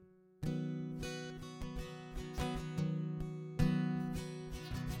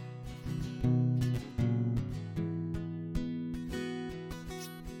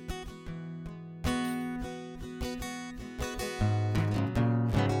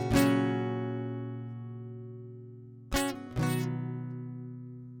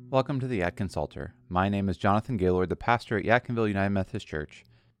Welcome to the Yadkin Psalter. My name is Jonathan Gaylord, the pastor at Yadkinville United Methodist Church.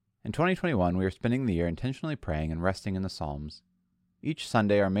 In 2021, we are spending the year intentionally praying and resting in the Psalms. Each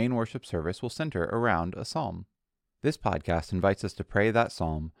Sunday, our main worship service will center around a psalm. This podcast invites us to pray that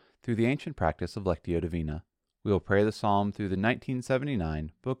psalm through the ancient practice of Lectio Divina. We will pray the psalm through the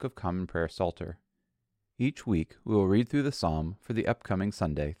 1979 Book of Common Prayer Psalter. Each week, we will read through the psalm for the upcoming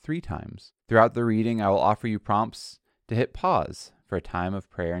Sunday 3 times. Throughout the reading, I will offer you prompts to hit pause for a time of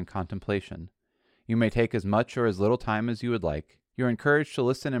prayer and contemplation. You may take as much or as little time as you would like. You are encouraged to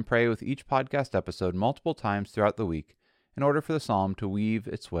listen and pray with each podcast episode multiple times throughout the week in order for the psalm to weave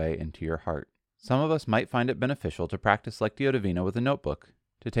its way into your heart. Some of us might find it beneficial to practice Lectio Divina with a notebook,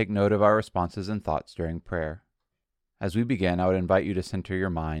 to take note of our responses and thoughts during prayer. As we begin, I would invite you to center your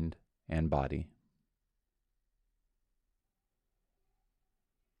mind and body.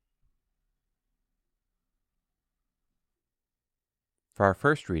 For our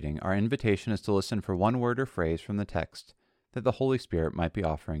first reading, our invitation is to listen for one word or phrase from the text that the Holy Spirit might be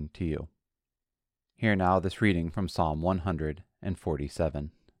offering to you. Hear now this reading from Psalm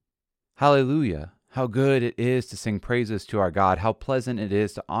 147. Hallelujah! How good it is to sing praises to our God! How pleasant it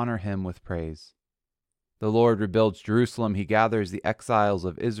is to honor him with praise! The Lord rebuilds Jerusalem. He gathers the exiles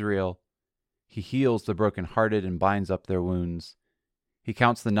of Israel. He heals the brokenhearted and binds up their wounds. He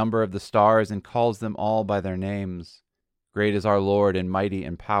counts the number of the stars and calls them all by their names. Great is our Lord and mighty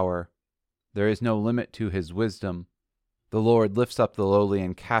in power. There is no limit to his wisdom. The Lord lifts up the lowly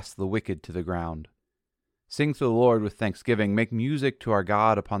and casts the wicked to the ground. Sing to the Lord with thanksgiving. Make music to our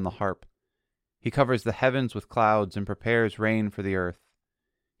God upon the harp. He covers the heavens with clouds and prepares rain for the earth.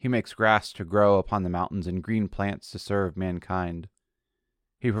 He makes grass to grow upon the mountains and green plants to serve mankind.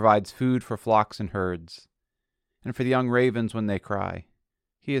 He provides food for flocks and herds, and for the young ravens when they cry.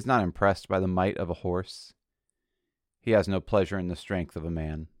 He is not impressed by the might of a horse. He has no pleasure in the strength of a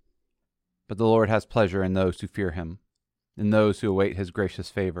man. But the Lord has pleasure in those who fear him, in those who await his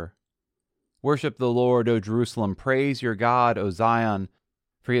gracious favor. Worship the Lord, O Jerusalem. Praise your God, O Zion,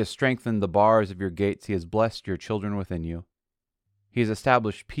 for he has strengthened the bars of your gates. He has blessed your children within you. He has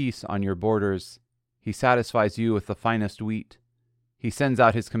established peace on your borders. He satisfies you with the finest wheat. He sends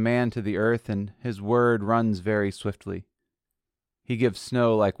out his command to the earth, and his word runs very swiftly. He gives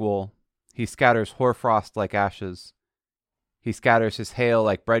snow like wool. He scatters hoarfrost like ashes. He scatters his hail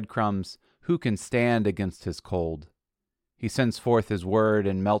like breadcrumbs. Who can stand against his cold? He sends forth his word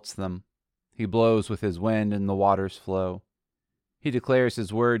and melts them. He blows with his wind and the waters flow. He declares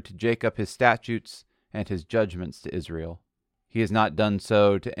his word to Jacob, his statutes, and his judgments to Israel. He has not done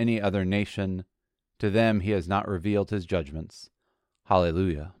so to any other nation. To them he has not revealed his judgments.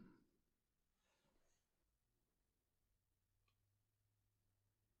 Hallelujah.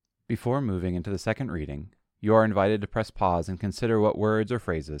 Before moving into the second reading, you are invited to press pause and consider what words or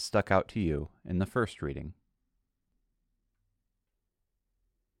phrases stuck out to you in the first reading.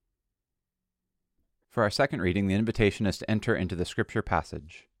 For our second reading, the invitation is to enter into the scripture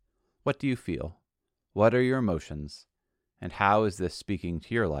passage. What do you feel? What are your emotions? And how is this speaking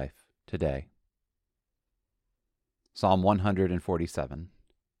to your life today? Psalm 147.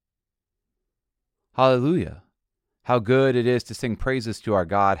 Hallelujah! How good it is to sing praises to our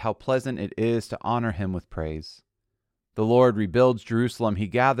God. How pleasant it is to honor him with praise. The Lord rebuilds Jerusalem. He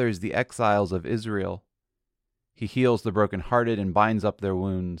gathers the exiles of Israel. He heals the brokenhearted and binds up their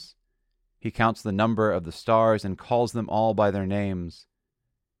wounds. He counts the number of the stars and calls them all by their names.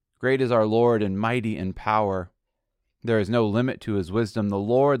 Great is our Lord and mighty in power. There is no limit to his wisdom. The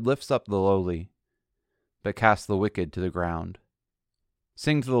Lord lifts up the lowly, but casts the wicked to the ground.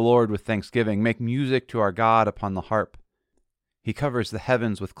 Sing to the Lord with thanksgiving. Make music to our God upon the harp. He covers the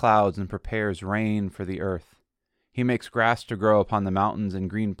heavens with clouds and prepares rain for the earth. He makes grass to grow upon the mountains and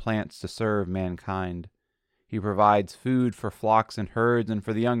green plants to serve mankind. He provides food for flocks and herds and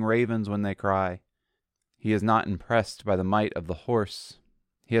for the young ravens when they cry. He is not impressed by the might of the horse.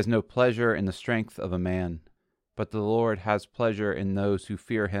 He has no pleasure in the strength of a man. But the Lord has pleasure in those who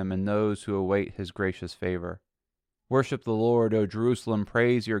fear him and those who await his gracious favor. Worship the Lord, O Jerusalem.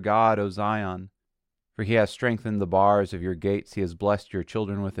 Praise your God, O Zion. For he has strengthened the bars of your gates. He has blessed your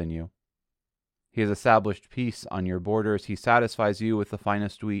children within you. He has established peace on your borders. He satisfies you with the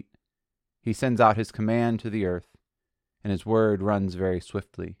finest wheat. He sends out his command to the earth, and his word runs very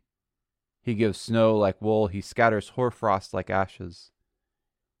swiftly. He gives snow like wool. He scatters hoarfrost like ashes.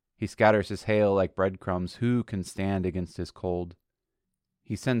 He scatters his hail like breadcrumbs. Who can stand against his cold?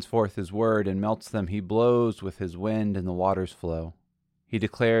 He sends forth his word and melts them. He blows with his wind and the waters flow. He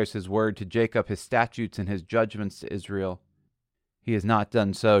declares his word to Jacob, his statutes and his judgments to Israel. He has not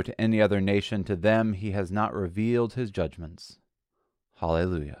done so to any other nation. To them he has not revealed his judgments.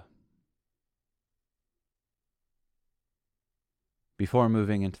 Hallelujah. Before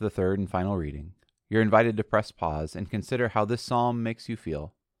moving into the third and final reading, you're invited to press pause and consider how this psalm makes you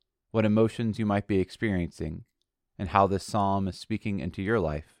feel, what emotions you might be experiencing, and how this psalm is speaking into your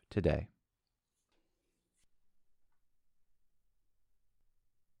life today.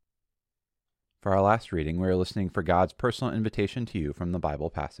 For our last reading, we are listening for God's personal invitation to you from the Bible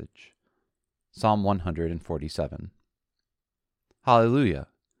passage. Psalm 147. Hallelujah!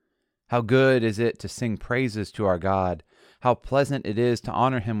 How good is it to sing praises to our God! How pleasant it is to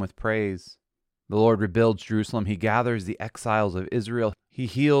honor him with praise! The Lord rebuilds Jerusalem. He gathers the exiles of Israel. He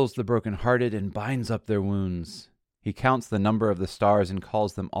heals the brokenhearted and binds up their wounds. He counts the number of the stars and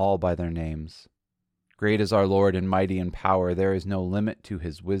calls them all by their names. Great is our Lord and mighty in power. There is no limit to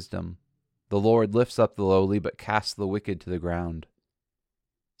his wisdom. The Lord lifts up the lowly, but casts the wicked to the ground.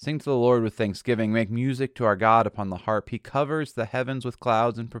 Sing to the Lord with thanksgiving. Make music to our God upon the harp. He covers the heavens with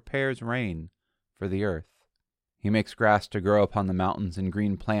clouds and prepares rain for the earth. He makes grass to grow upon the mountains and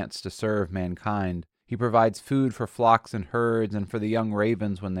green plants to serve mankind. He provides food for flocks and herds and for the young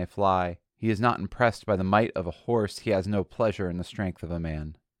ravens when they fly. He is not impressed by the might of a horse. He has no pleasure in the strength of a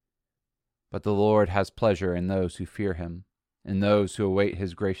man. But the Lord has pleasure in those who fear him, in those who await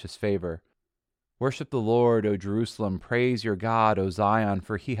his gracious favor. Worship the Lord, O Jerusalem. Praise your God, O Zion,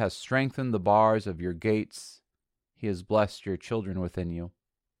 for he has strengthened the bars of your gates. He has blessed your children within you.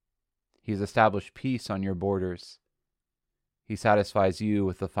 He has established peace on your borders. He satisfies you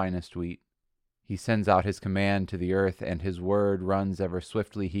with the finest wheat. He sends out his command to the earth, and his word runs ever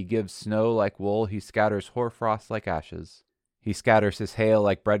swiftly. He gives snow like wool. He scatters hoarfrost like ashes. He scatters his hail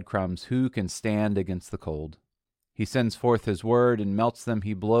like breadcrumbs. Who can stand against the cold? He sends forth his word and melts them.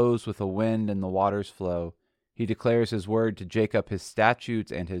 He blows with a wind and the waters flow. He declares his word to Jacob, his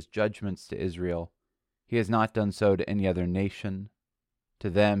statutes and his judgments to Israel. He has not done so to any other nation. To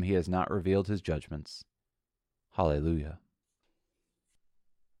them he has not revealed his judgments. Hallelujah.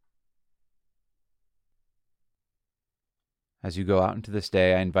 As you go out into this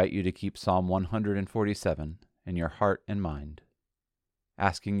day, I invite you to keep Psalm 147 in your heart and mind,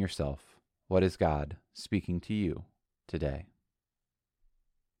 asking yourself, what is God speaking to you today?